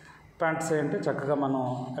 ఫ్యాంటసీ అంటే చక్కగా మనం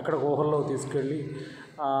ఎక్కడ ఊహల్లో తీసుకెళ్ళి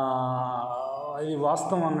ఇది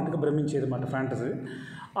వాస్తవం అన్నట్టుగా భ్రమించేది అన్నమాట ఫ్యాంటసీ.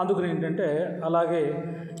 అందుకని ఏంటంటే అలాగే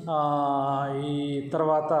ఈ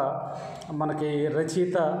తర్వాత మనకి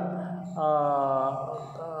రచయిత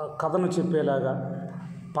కథను చెప్పేలాగా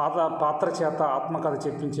పాత్ర చేత ఆత్మకథ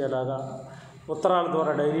చెప్పించేలాగా ఉత్తరాల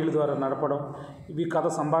ద్వారా డైరీల ద్వారా నడపడం, ఇవి కథ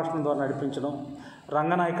సంభాషణ ద్వారా నడిపించడం.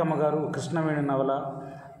 రంగనాయకమ్మ గారు కృష్ణవేణి నవల,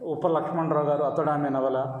 ఉప లక్ష్మణరావు గారు అతడామె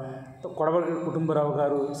నవల, కొడవలి కుటుంబరావు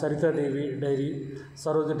గారు సరితాదేవి డైరీ,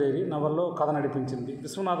 సరోజ డైరీ నవల్లో కథ నడిపించింది.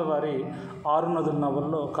 విశ్వనాథ వారి 6 నదుల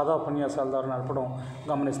నవల్లో కథా ఉపన్యాసాల ద్వారా నడపడం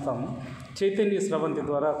గమనిస్తాము. చైతన్య స్రవంతి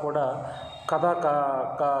ద్వారా కూడా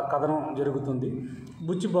కథనం జరుగుతుంది.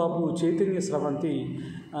 బుచ్చిబాబు, చైతన్య స్రవంతి,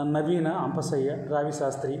 నవీన, అంపసయ్య,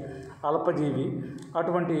 రావిశాస్త్రి, అల్పజీవి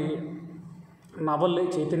అటువంటి నవల్లే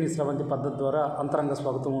చైతన్య స్రవంతి పద్ధతి ద్వారా అంతరంగ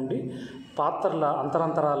స్వాగతం ఉండి పాత్రల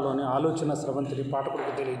అంతరాంతరాల్లోని ఆలోచన స్రవంతిని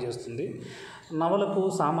పాఠకులకు తెలియజేస్తుంది. నవలకు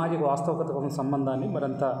సామాజిక వాస్తవికత సంబంధాన్ని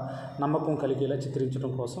మరింత నమ్మకం కలిగేలా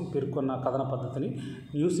చిత్రించడం కోసం పేర్కొన్న కథన పద్ధతిని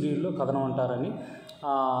న్యూస్ రీల్లో కథనం అంటారని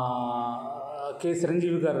కె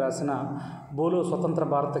చిరంజీవి గారు రాసిన బోలో స్వతంత్ర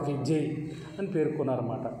భారత్కి జై అని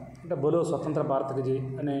పేర్కొన్నారన్నమాట. అంటే బోలో స్వతంత్ర భారత్కి జై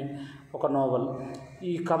అనే ఒక నోవెల్.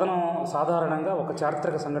 ఈ కథనం సాధారణంగా ఒక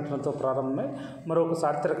చారిత్రక సంఘటనతో ప్రారంభమై మరొక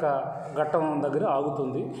చారిత్రక ఘట్టం దగ్గర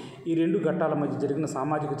ఆగుతుంది. ఈ 2 ఘట్టాల మధ్య జరిగిన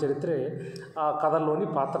సామాజిక చరిత్రే ఆ కథల్లోని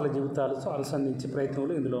పాత్రల జీవితాలతో అనుసంధించే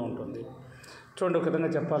ప్రయత్నంలో ఇందులో ఉంటుంది. చూడండి, ఒక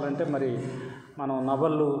విధంగా చెప్పాలంటే మరి మనం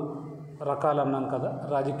నవళ్ళు రకాలు అన్నాం కదా.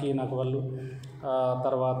 రాజకీయ నవళ్ళు,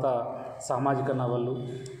 తర్వాత సామాజిక నవళ్ళు,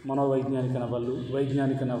 మనోవైజ్ఞానిక నవళ్ళు,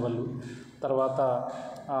 వైజ్ఞానిక నవళ్ళు, తర్వాత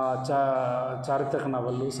చారిత్రక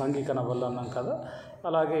నవళ్ళు, సాంఘిక నవళ్ళు అన్నాం కదా.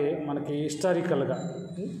 అలాగే మనకి హిస్టారికల్గా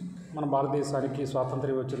మన భారతదేశానికి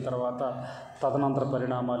స్వాతంత్ర్యం వచ్చిన తర్వాత తదనంతర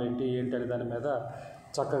పరిణామాలు ఏంటి అనే దాని మీద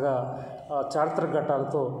చక్కగా చారిత్రక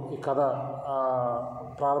ఘట్టాలతో ఈ కథ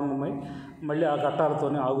ప్రారంభమై మళ్ళీ ఆ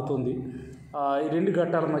ఘట్టాలతోనే ఆగుతుంది. ఈ 2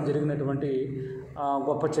 ఘట్టాల మధ్య జరిగినటువంటి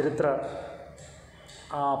గొప్ప చరిత్ర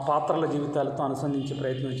పాత్రల జీవితాలతో అనుసంధించే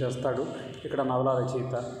ప్రయత్నం చేస్తాడు ఇక్కడ నవల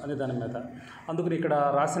రచయిత అనే దాని మీద. అందుకని ఇక్కడ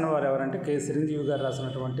రాసిన వారు ఎవరంటే కె చిరంజీవి గారు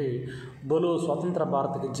రాసినటువంటి బోలో స్వతంత్ర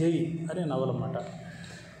భారత్కి జై అనే నవల అన్నమాట.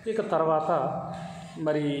 ఇక తర్వాత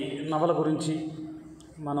మరి నవల గురించి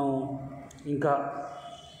మనం ఇంకా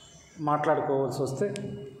మాట్లాడుకోవాల్సి వస్తే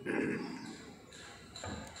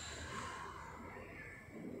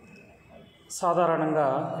సాధారణంగా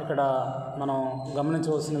ఇక్కడ మనం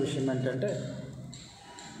గమనించవలసిన విషయం ఏంటంటే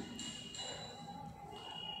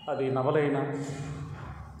అది నవలైన,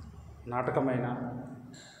 నాటకమైన,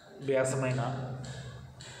 వ్యాసమైన,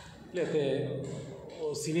 లేకపోతే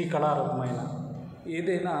సినీ కళారూపమైన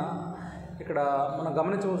ఏదైనా ఇక్కడ మనం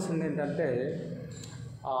గమనించవలసింది ఏంటంటే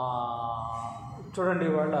చూడండి,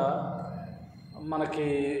 ఇవాళ మనకి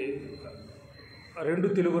 2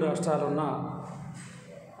 తెలుగు రాష్ట్రాలున్న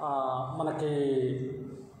మనకి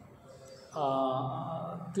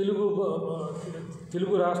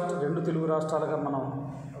రెండు తెలుగు రాష్ట్రాలుగా మనం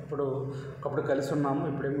ఒకప్పుడు కలిసి ఉన్నాము.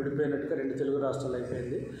 ఇప్పుడేం విడిపోయినట్టుగా 2 తెలుగు రాష్ట్రాలు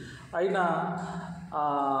అయిపోయింది. అయినా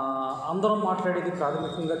అందరం మాట్లాడేది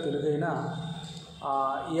ప్రాథమికంగా తెలుగైనా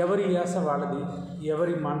ఎవరి యాస వాళ్ళది,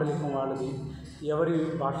 ఎవరి మాండలికం వాళ్ళది, ఎవరి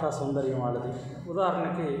భాషా సౌందర్యం వాళ్ళది.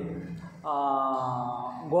 ఉదాహరణకి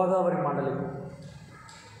గోదావరి మాండలికం,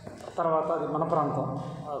 తర్వాత అది మన ప్రాంతం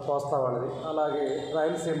కోస్తా వాళ్ళది. అలాగే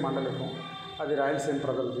రాయలసీమ మాండలికం, అది రాయలసీమ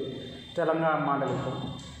ప్రజలది. తెలంగాణ మాండలికం,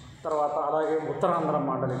 తర్వాత అలాగే ఉత్తరాంధ్ర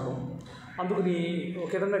మాండలికం. అందుకని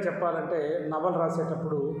ఒక విధంగా చెప్పాలంటే నవల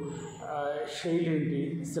రాసేటప్పుడు శైలి ఏంటి,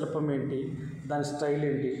 శిల్పం ఏంటి, దాని స్టైల్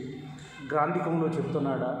ఏంటి, గ్రాంధికంలో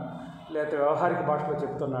చెప్తున్నాడా లేకపోతే వ్యవహారిక భాషలో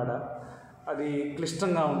చెప్తున్నాడా, అది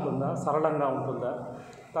క్లిష్టంగా ఉంటుందా, సరళంగా ఉంటుందా,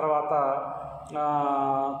 తర్వాత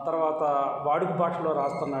వాడుక భాషలో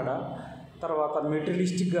రాస్తున్నాడా, తర్వాత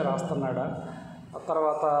మెటీరియలిస్టిక్గా రాస్తున్నాడా,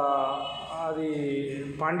 తర్వాత అది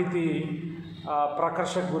పాండితి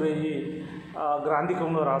ప్రకర్షకు గురయ్యి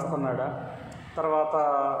గ్రాంధికంలో రాస్తున్నాడా, తర్వాత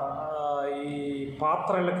ఈ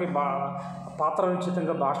పాత్రలకి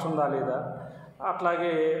పాత్రనిశ్చితంగా భాష ఉందా లేదా,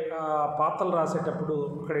 అట్లాగే పాత్రలు రాసేటప్పుడు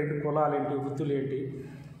ఇక్కడ ఏంటి కులాలేంటి, వృత్తులేంటి,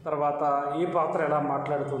 తర్వాత ఏ పాత్ర ఎలా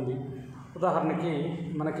మాట్లాడుతుంది. ఉదాహరణకి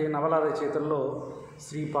మనకి నవలా రచయితల్లో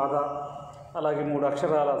శ్రీపాద, అలాగే 3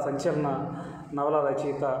 అక్షరాల సంచలన నవలా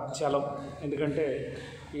రచయిత చలం. ఎందుకంటే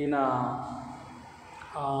ఈయన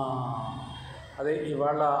అదే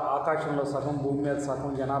ఇవాళ ఆకాశంలో సగం, భూమి మీద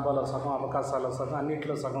సగం, జనాభాలో సగం, అవకాశాల్లో సగం,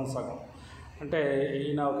 అన్నింటిలో సగం సగం. అంటే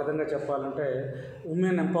ఈయన ఒక విధంగా చెప్పాలంటే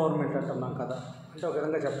ఉమెన్ ఎంపవర్మెంట్ అంటున్నాం కదా, అంటే ఒక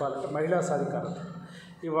విధంగా చెప్పాలంటే మహిళా సాధికారత.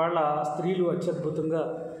 ఇవాళ స్త్రీలు అత్యద్భుతంగా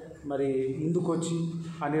మరి ముందుకొచ్చి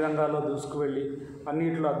అన్ని రంగాల్లో దూసుకువెళ్ళి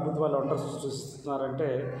అన్నింటిలో అద్భుతమైన వంట సృష్టిస్తున్నారంటే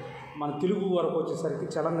మన తెలుగు వరకు వచ్చేసరికి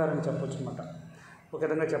చలంగారని చెప్పొచ్చు అన్నమాట. ఒక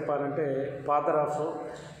విధంగా చెప్పాలంటే ఫాదర్ ఆఫ్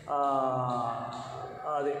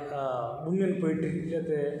అది ఉమెన్ పోయిటరీ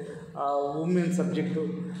లేకపోతే ఉమెన్ సబ్జెక్టు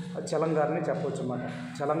చలంగారని చెప్పవచ్చు అన్నమాట.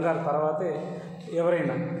 చలంగారు తర్వాతే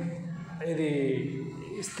ఎవరైనా ఇది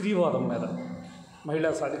స్త్రీవాదం మీద, మహిళా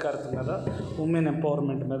సాధికారత మీద, ఉమెన్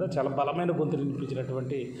ఎంపవర్మెంట్ మీద చాలా బలమైన గొంతులు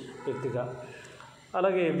వినిపించినటువంటి వ్యక్తిగా.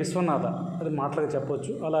 అలాగే విశ్వనాథ, అది మాటలుగా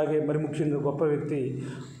చెప్పవచ్చు. అలాగే మరి ముఖ్యంగా గొప్ప వ్యక్తి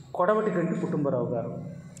కొడవటి గంటి కుటుంబరావు గారు.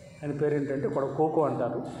 ఆయన పేరేంటంటే కోకో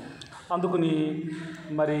అంటారు. అందుకని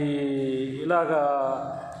మరి ఇలాగా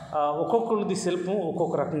ఒక్కొక్కరిది శిల్పం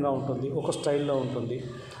ఒక్కొక్క రకంగా ఉంటుంది, ఒక్కొక్క స్టైల్లో ఉంటుంది.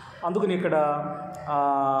 అందుకని ఇక్కడ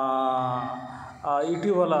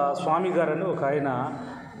ఇటీవల స్వామి గారని ఒక ఆయన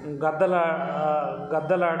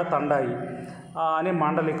గద్దలాడ తండాయి అనే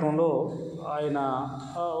మాండలికంలో ఆయన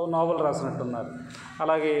నావల్ రాసినట్టున్నారు.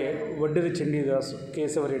 అలాగే వడ్డెరి చండీదాసు,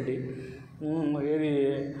 కేశవరెడ్డి, ఏది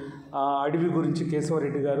అడవి గురించి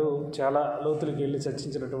కేశవరెడ్డి గారు చాలా లోతులకు వెళ్ళి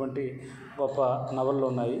చర్చించినటువంటి గొప్ప నవళ్ళు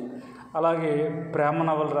ఉన్నాయి. అలాగే ప్రేమ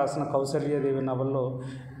నవలు రాసిన కౌసల్యాదేవి నవల్లో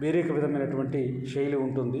వేరే విధమైనటువంటి శైలి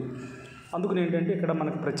ఉంటుంది. అందుకని ఏంటంటే ఇక్కడ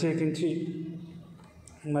మనకు ప్రత్యేకించి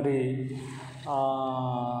మరి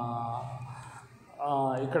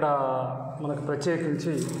ఇక్కడ మనకు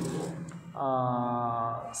ప్రత్యేకించి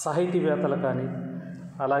సాహితీవేత్తలు కానీ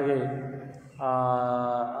అలాగే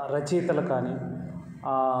రచయితలు కానీ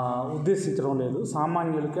ఉద్దేశించడం లేదు.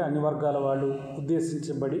 సామాన్యులకి అన్ని వర్గాల వాళ్ళు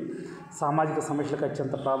ఉద్దేశించబడి సామాజిక సమస్యలకు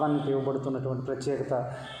అత్యంత ప్రాధాన్యత ఇవ్వబడుతున్నటువంటి ప్రత్యేకత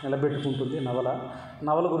నిలబెట్టుకుంటుంది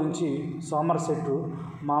నవల గురించి సోమర్సెట్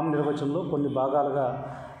మామ నిర్వచనంలో కొన్ని భాగాలుగా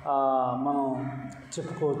మనం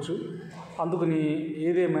చెప్పుకోవచ్చు. అందుకని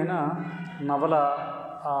ఏదేమైనా నవల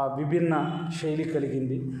విభిన్న శైలి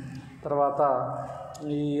కలిగింది. తర్వాత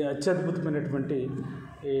ఈ అత్యద్భుతమైనటువంటి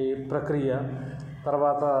ఈ ప్రక్రియ,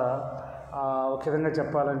 తర్వాత ఒక విధంగా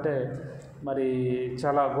చెప్పాలంటే మరి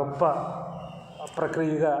చాలా గొప్ప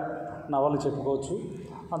ప్రక్రియగా నవలు చెప్పుకోవచ్చు.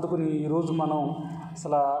 అందుకని ఈరోజు మనం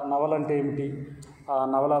అసలు నవల అంటే ఏమిటి,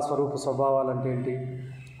 నవలా స్వరూప స్వభావాలు అంటే ఏంటి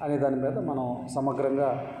అనే దాని మీద మనం సమగ్రంగా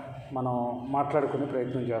మనం మాట్లాడుకునే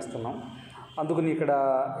ప్రయత్నం చేస్తున్నాం. అందుకని ఇక్కడ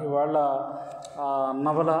ఇవాళ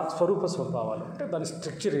నవల స్వరూప స్వభావాలు అంటే దాని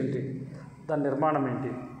స్ట్రక్చర్ ఏంటి, దాని నిర్మాణం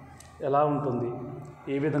ఏంటి, ఎలా ఉంటుంది,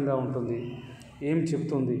 ఏ విధంగా ఉంటుంది, ఏం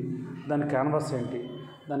చెప్తుంది, దాని క్యాన్వాస్ ఏంటి,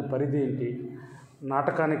 దాని పరిధి ఏంటి,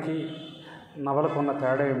 నాటకానికి నవలకు ఉన్న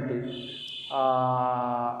తేడా ఏమిటి,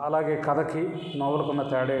 అలాగే కథకి నవలకున్న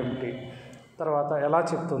తేడా ఏమిటి, తర్వాత ఎలా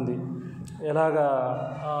చెప్తుంది, ఎలాగా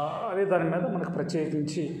అనే దాని మీద మనకు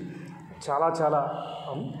ప్రత్యేకించి చాలా చాలా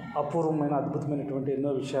అపూర్వమైన అద్భుతమైనటువంటి ఎన్నో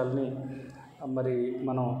విషయాల్ని మరి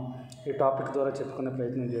మనం ఈ టాపిక్ ద్వారా చెప్పుకునే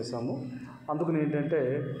ప్రయత్నం చేశాము. అందుకని ఏంటంటే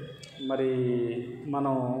మరి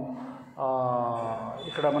మనం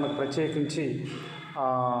ఇక్కడ మనకు ప్రత్యేకించి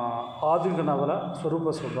ఆధునిక నవల స్వరూప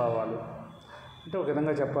స్వభావాలు అంటే ఒక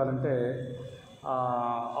విధంగా చెప్పాలంటే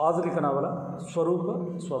ఆధునిక నవల స్వరూప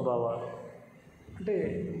స్వభావాలు అంటే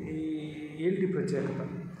ఏంటి ప్రత్యేకత,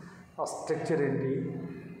 ఆ స్ట్రక్చర్ ఏంటి,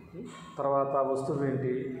 తర్వాత వస్తువు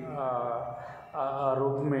ఏంటి, ఆ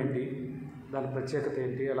రూపం ఏంటి, దాని ప్రత్యేకత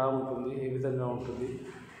ఏంటి, ఎలా ఉంటుంది, ఏ విధంగా ఉంటుంది,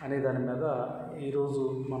 అనే దాని మీద ఈరోజు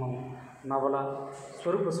మనం నవల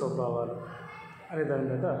స్వరూప స్వభావాలు అనే దాని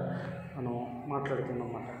మీద మనం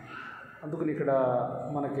మాట్లాడుతున్నమాట. అందుకని ఇక్కడ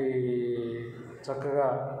మనకి చక్కగా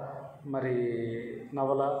మరి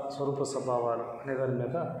నవల స్వరూప స్వభావాలు అనే దాని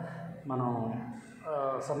మీద మనం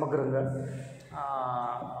సమగ్రంగా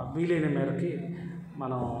వీలైన మేరకి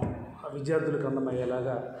మనం విద్యార్థులకు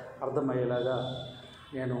అర్థమయ్యేలాగా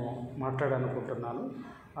నేను మాట్లాడాలనుకుంటున్నాను.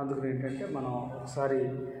 అందుకని ఏంటంటే మనం ఒకసారి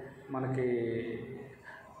మనకి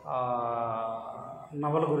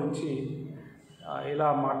నవల గురించి ఇలా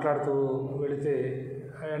మాట్లాడుతూ వెళితే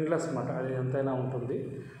ఎండ్లెస్ మాట, అది ఎంతైనా ఉంటుంది.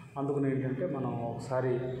 అందుకని ఏంటంటే మనం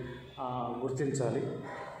ఒకసారి గుర్తించాలి.